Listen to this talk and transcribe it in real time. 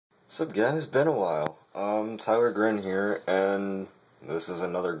What's up guys, been a while. Tyler Grin here, and this is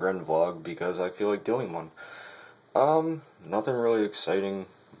another Grin vlog because I feel like doing one. Nothing really exciting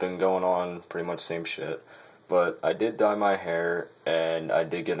been going on, pretty much same shit. But I did dye my hair, and I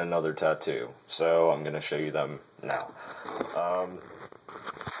did get another tattoo, so I'm gonna show you them now. I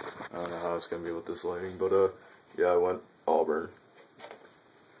don't know how it's gonna be with this lighting, but yeah, I went Auburn.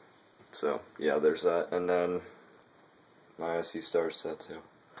 So, yeah, there's that, and then my IC Stars tattoo.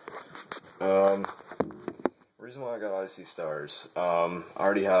 Reason why I got IC Stars, I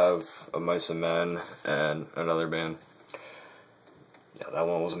already have a Mice and Men and another band. Yeah, that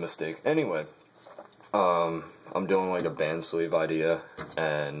one was a mistake. Anyway, I'm doing like a band sleeve idea,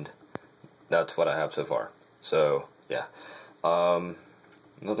 and that's what I have so far. So, yeah.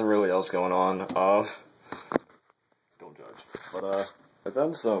 Nothing really else going on. Don't judge. But, I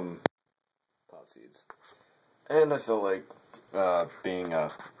found some pot seeds. And I felt like, being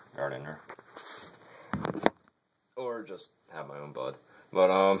a gardener. Or just have my own bud.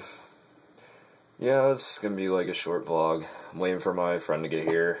 But, yeah, it's gonna be like a short vlog. I'm waiting for my friend to get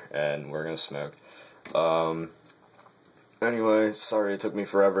here, and we're gonna smoke. Anyway, sorry it took me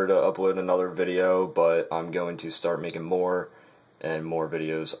forever to upload another video, but I'm going to start making more and more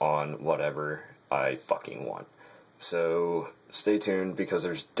videos on whatever I fucking want. So, stay tuned, because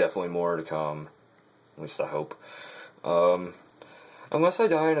there's definitely more to come. At least I hope. Unless I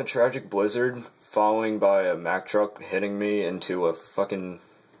die in a tragic blizzard, following by a Mack truck hitting me into a fucking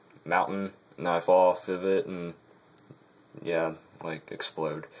mountain, and I fall off of it and, yeah, like,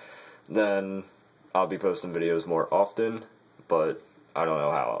 explode, then I'll be posting videos more often, but I don't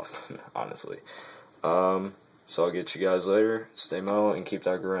know how often, honestly. So I'll get you guys later. Stay mellow and keep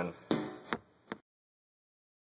that grin.